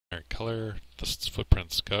our color, the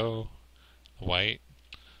footprints go, white.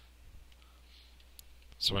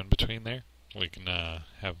 So in between there, we can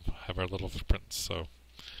have our little footprints. So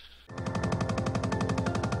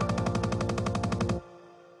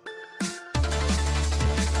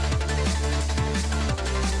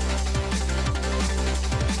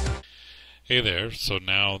hey there. So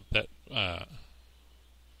now that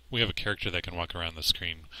we have a character that can walk around the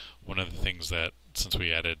screen, one of the things that, since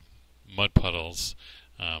we added mud puddles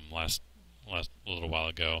last little while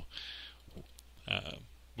ago,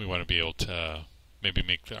 we want to be able to maybe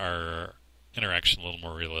make our interaction a little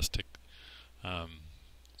more realistic.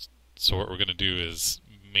 So what we're going to do is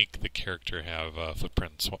make the character have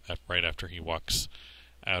footprints right after he walks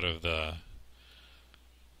out of the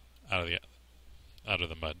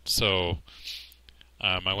mud. So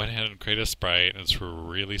I went ahead and created a sprite. It's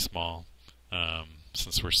really small,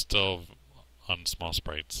 since we're still on small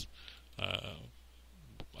sprites.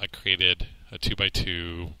 I created a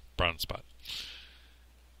 2x2 brown spot.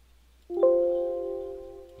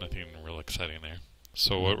 Nothing real exciting there.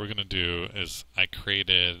 So what we're going to do is I'm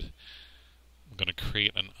going to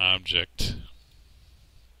create an object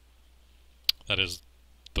that is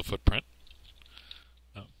the footprint,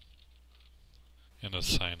 and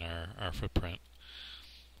assign our footprint.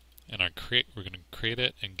 And we're going to create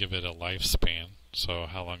it and give it a lifespan, so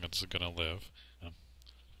how long it's going to live.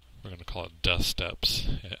 We're going to call it death steps.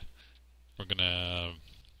 We're going to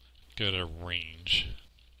give it a range.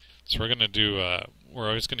 So we're going to do, we're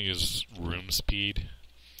always going to use room speed,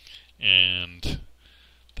 and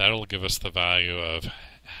that'll give us the value of,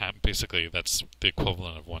 basically that's the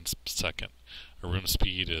equivalent of 1 second. A room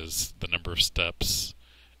speed is the number of steps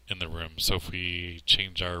in the room. So if we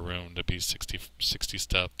change our room to be 60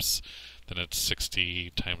 steps, then it's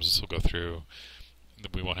 60 times this will go through.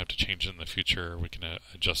 We won't have to change it in the future. We can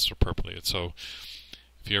adjust appropriately. So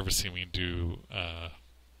if you ever see me do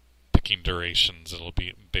picking durations, it'll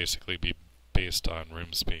basically be based on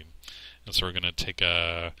room speed. And so we're going to take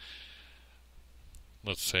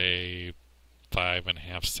let's say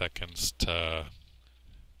 5.5 seconds to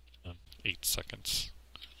 8 seconds.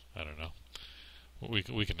 I don't know. We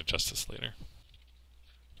can adjust this later.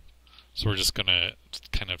 So we're just going to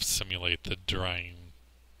kind of simulate the drying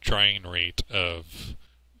rate of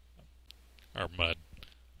our mud.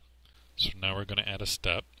 So now we're going to add a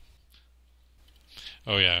step.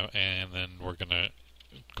 Oh yeah, and then we're going to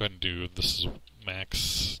go ahead and do, this is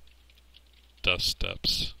max dust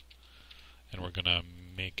steps, and we're going to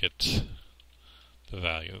make it the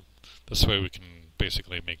value. This way we can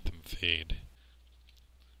basically make them fade.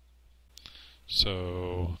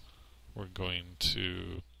 So we're going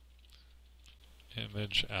to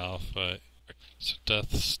image alpha, so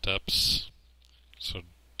death steps, so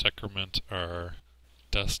decrement our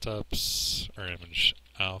death steps, our image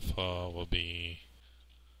alpha will be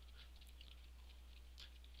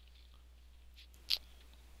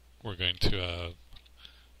we're going to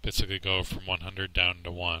basically go from 100 down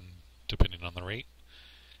to 1 depending on the rate,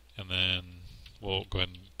 and then we'll go ahead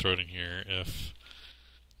and throw it in here if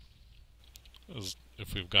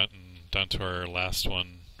we've gotten down to our last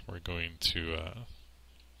one. We're going to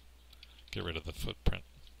get rid of the footprint.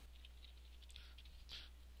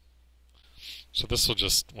 So this will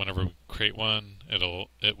just, whenever we create one,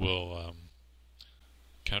 it will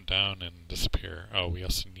count down and disappear. Oh, we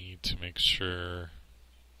also need to make sure,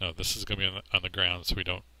 no, this is going to be on the ground, so we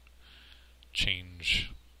don't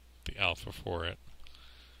change the alpha for it.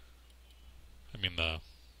 I mean the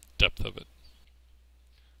depth of it.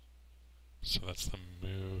 So that's the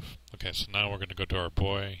move. Okay, so now we're going to go to our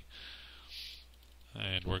boy,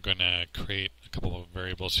 and we're going to create a couple of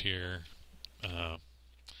variables here. I'm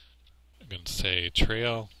going to say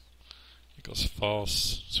trail equals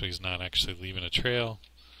false, so he's not actually leaving a trail.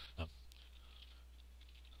 We're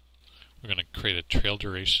going to create a trail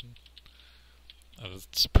duration.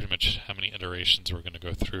 That's pretty much how many iterations we're going to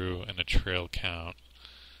go through, and a trail count.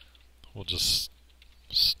 We'll just,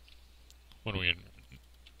 when we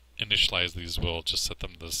initialize these, we'll just set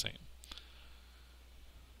them to the same.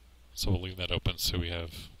 So we'll leave that open so we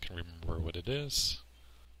can remember what it is.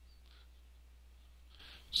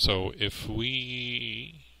 So if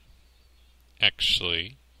we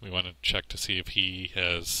want to check to see if he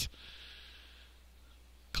has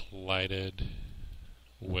collided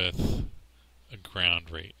with a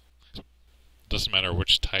ground rate. Doesn't matter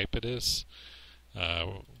which type it is.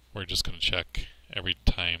 We're just going to check every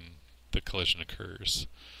time the collision occurs.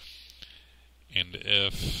 And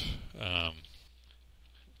if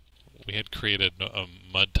we had created a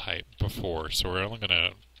mud type before, so we're only going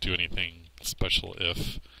to do anything special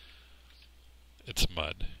if it's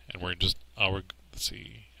mud. And let's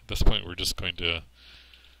see, this point we're just going to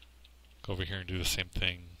go over here and do the same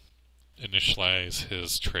thing. Initialize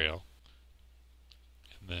his trail.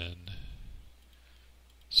 And then,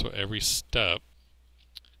 so every step,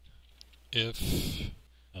 if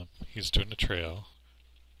he's doing a trail,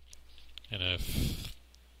 and if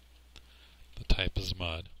the type is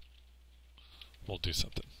mud, we'll do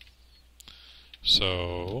something.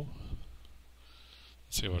 So,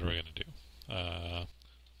 let's see, what are we going to do?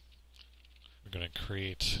 We're going to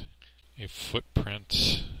create a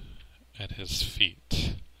footprint at his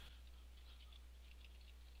feet.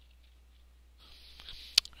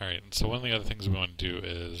 Alright, and so one of the other things we want to do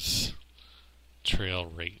is trail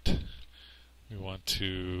rate. We want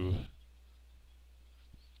to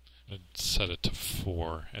set it to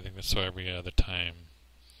 4. I think that's so every other time.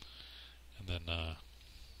 And then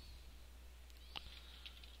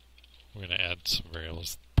we're going to add some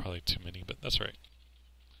variables. Probably too many, but that's right.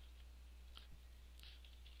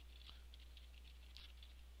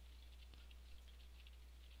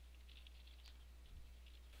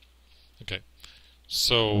 Okay,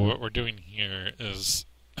 so what we're doing here is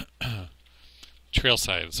trail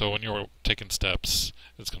side. So when you're taking steps,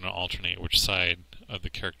 it's going to alternate which side of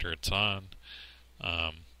the character it's on.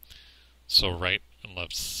 So right and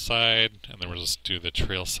left side, and then we'll just do the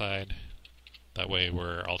trail side. That way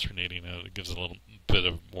we're alternating it. It gives a little bit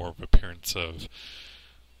of more of appearance of,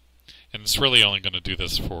 and it's really only going to do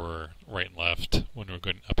this for right and left when we're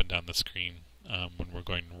going up and down the screen. When we're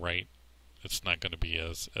going right, it's not going to be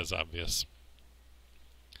as obvious.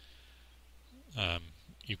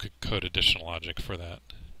 You could code additional logic for that.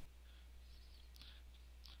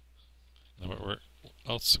 Now what we're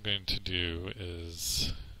also going to do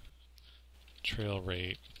is trail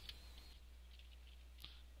rate.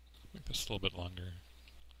 Make this a little bit longer.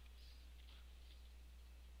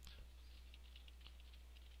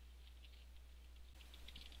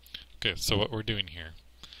 Okay, so what we're doing here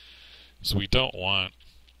is we don't want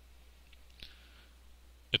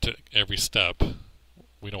it to every step.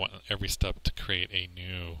 We don't want every step to create a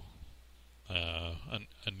new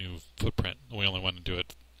footprint. We only want to do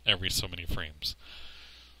it every so many frames.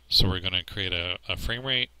 So we're going to create a frame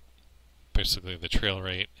rate, basically the trail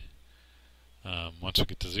rate. Once we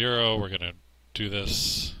get to 0, we're going to do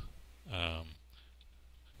this.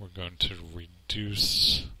 We're going to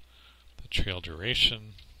reduce the trail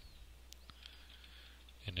duration.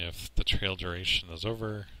 And if the trail duration is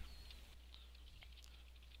over,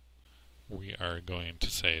 we are going to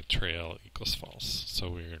say trail equals false. So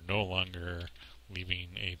we are no longer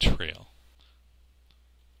leaving a trail.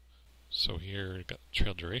 So here we've got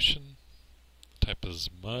trail duration. Type is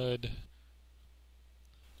mud.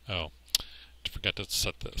 Oh, I forgot to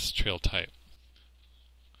set this trail type.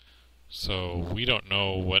 So we don't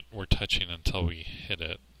know what we're touching until we hit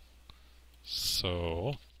it.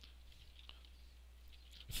 So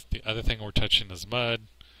if the other thing we're touching is mud,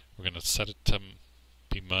 we're going to set it to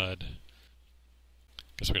be mud.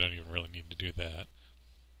 Guess we don't even really need to do that.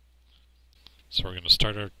 So we're going to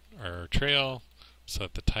start our trail,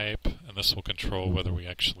 set the type, and this will control whether we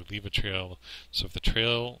actually leave a trail. So if the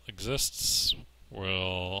trail exists,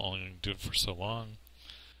 we'll only do it for so long,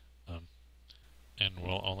 and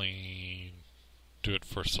we'll only do it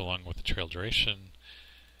for so long with the trail duration,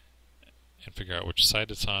 and figure out which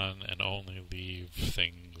side it's on, and only leave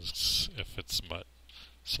things if it's mud.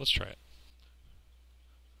 So let's try it.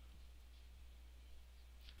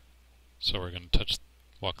 So we're going to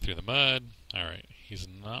walk through the mud. Alright, he's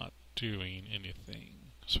not doing anything.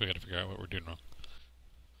 So we got to figure out what we're doing wrong.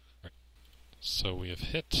 Right. So we have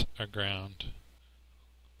hit our ground.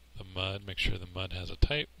 The mud, make sure the mud has a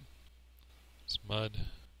type. It's mud.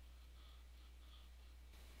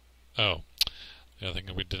 Oh, the other thing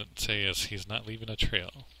that we didn't say is he's not leaving a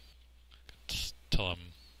trail. Just tell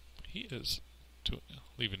him he is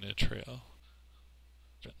leaving a trail.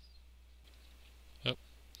 Oh.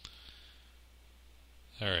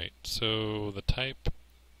 Alright, so the type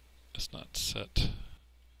is not set.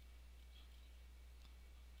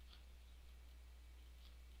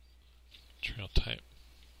 Trail type.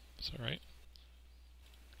 Is that right?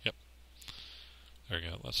 Yep. There we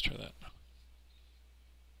go. Let's try that.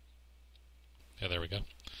 Yeah, there we go.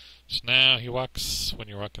 So now he walks, when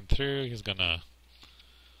you're walking through, he's gonna,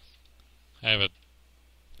 I have it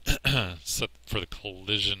set for the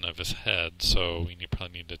collision of his head, so we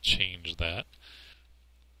probably need to change that.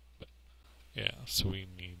 But yeah, so we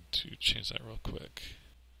need to change that real quick.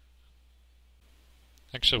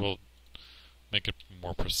 Actually, we'll make it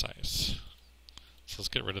more precise. So let's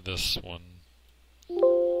get rid of this one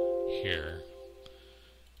here,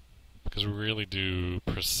 because we really do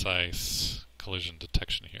precise collision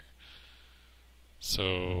detection here.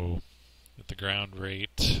 So at the ground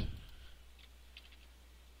rate,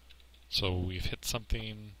 so we've hit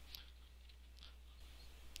something.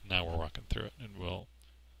 Now we're walking through it, and we'll.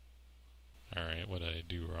 All right, what did I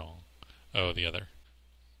do wrong? Oh, the other.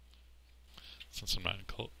 Since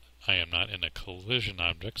I am not in a collision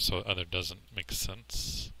object, so other doesn't make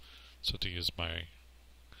sense. So to use my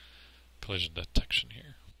collision detection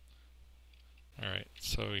here. Alright,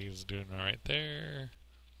 so he's doing alright there.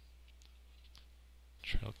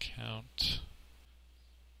 Trail count.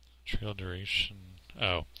 Trail duration.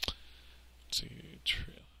 Oh. Let's see.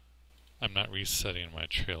 Trail. I'm not resetting my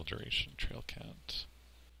trail duration, trail count.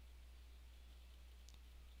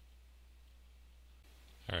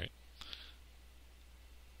 Alright.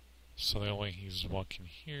 So the only way he's walking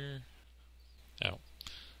here. Oh.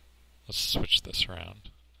 Let's switch this around.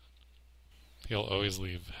 He'll always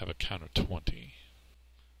have a count of 20.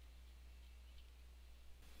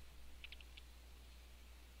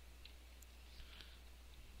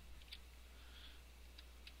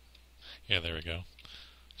 Yeah, there we go.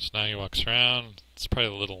 So now he walks around. It's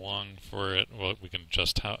probably a little long for it. Well, we can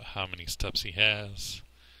adjust how many steps he has.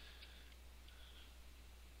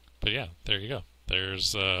 But yeah, there you go.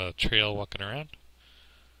 There's a trail walking around.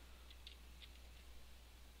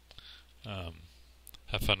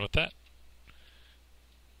 Have fun with that.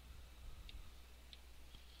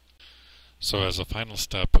 So as a final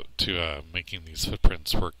step to making these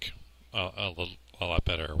footprints work a lot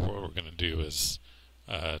better, what we're going to do is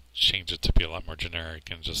change it to be a lot more generic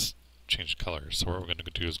and just change the color. So what we're going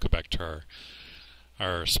to do is go back to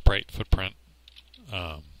our sprite footprint,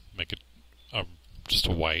 make it just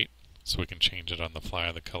a white, so we can change it on the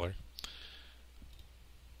fly, the color.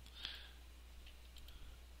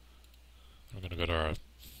 We're going to go to our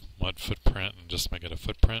mud footprint and just make it a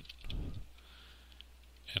footprint.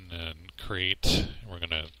 And then we're going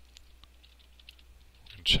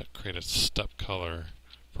to create a step color.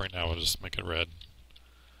 Right now we'll just make it red.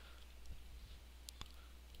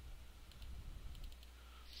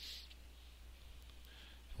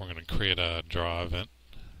 We're going to create a draw event.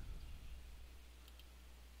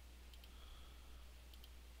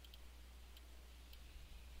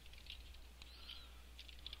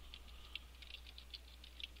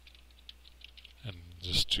 And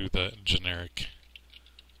just do the generic,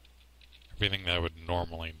 everything that I would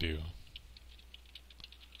normally do.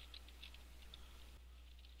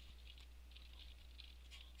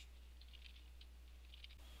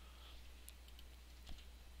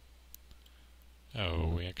 Oh,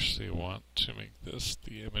 we actually want to make this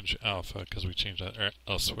the image alpha because we changed that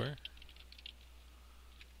elsewhere.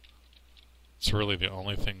 So really the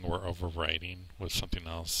only thing we're overriding with something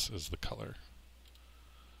else is the color.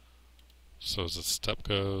 So as the step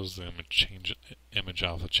goes, the image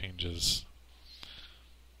alpha changes.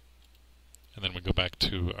 And then we go back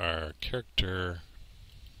to our character,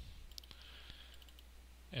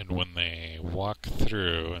 and when they walk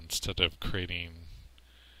through, instead of creating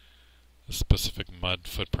a specific mud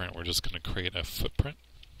footprint, we're just going to create a footprint.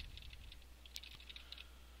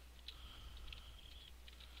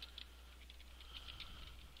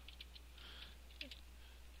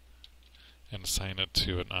 And assign it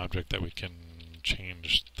to an object that we can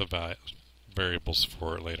change the variables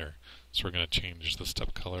for later. So we're going to change the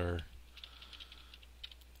step color.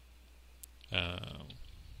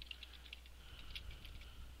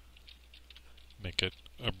 Make it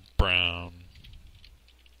a brown.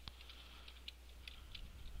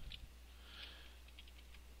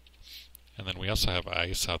 And then we also have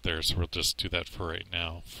ice out there, so we'll just do that for right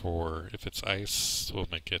now. For if it's ice, we'll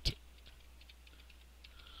make it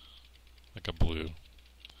like a blue.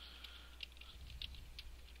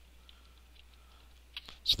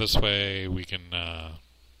 So this way we can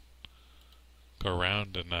go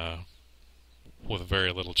around and with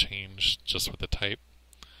very little change, just with the type,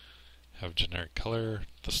 have generic color,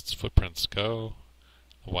 the footprints go,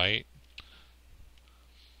 white.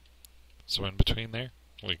 So in between there,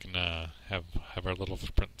 we can have our little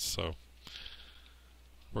footprints. So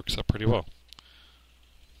works out pretty well.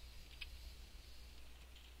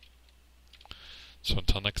 So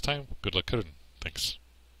until next time, good luck coding. Thanks.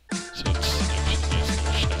 So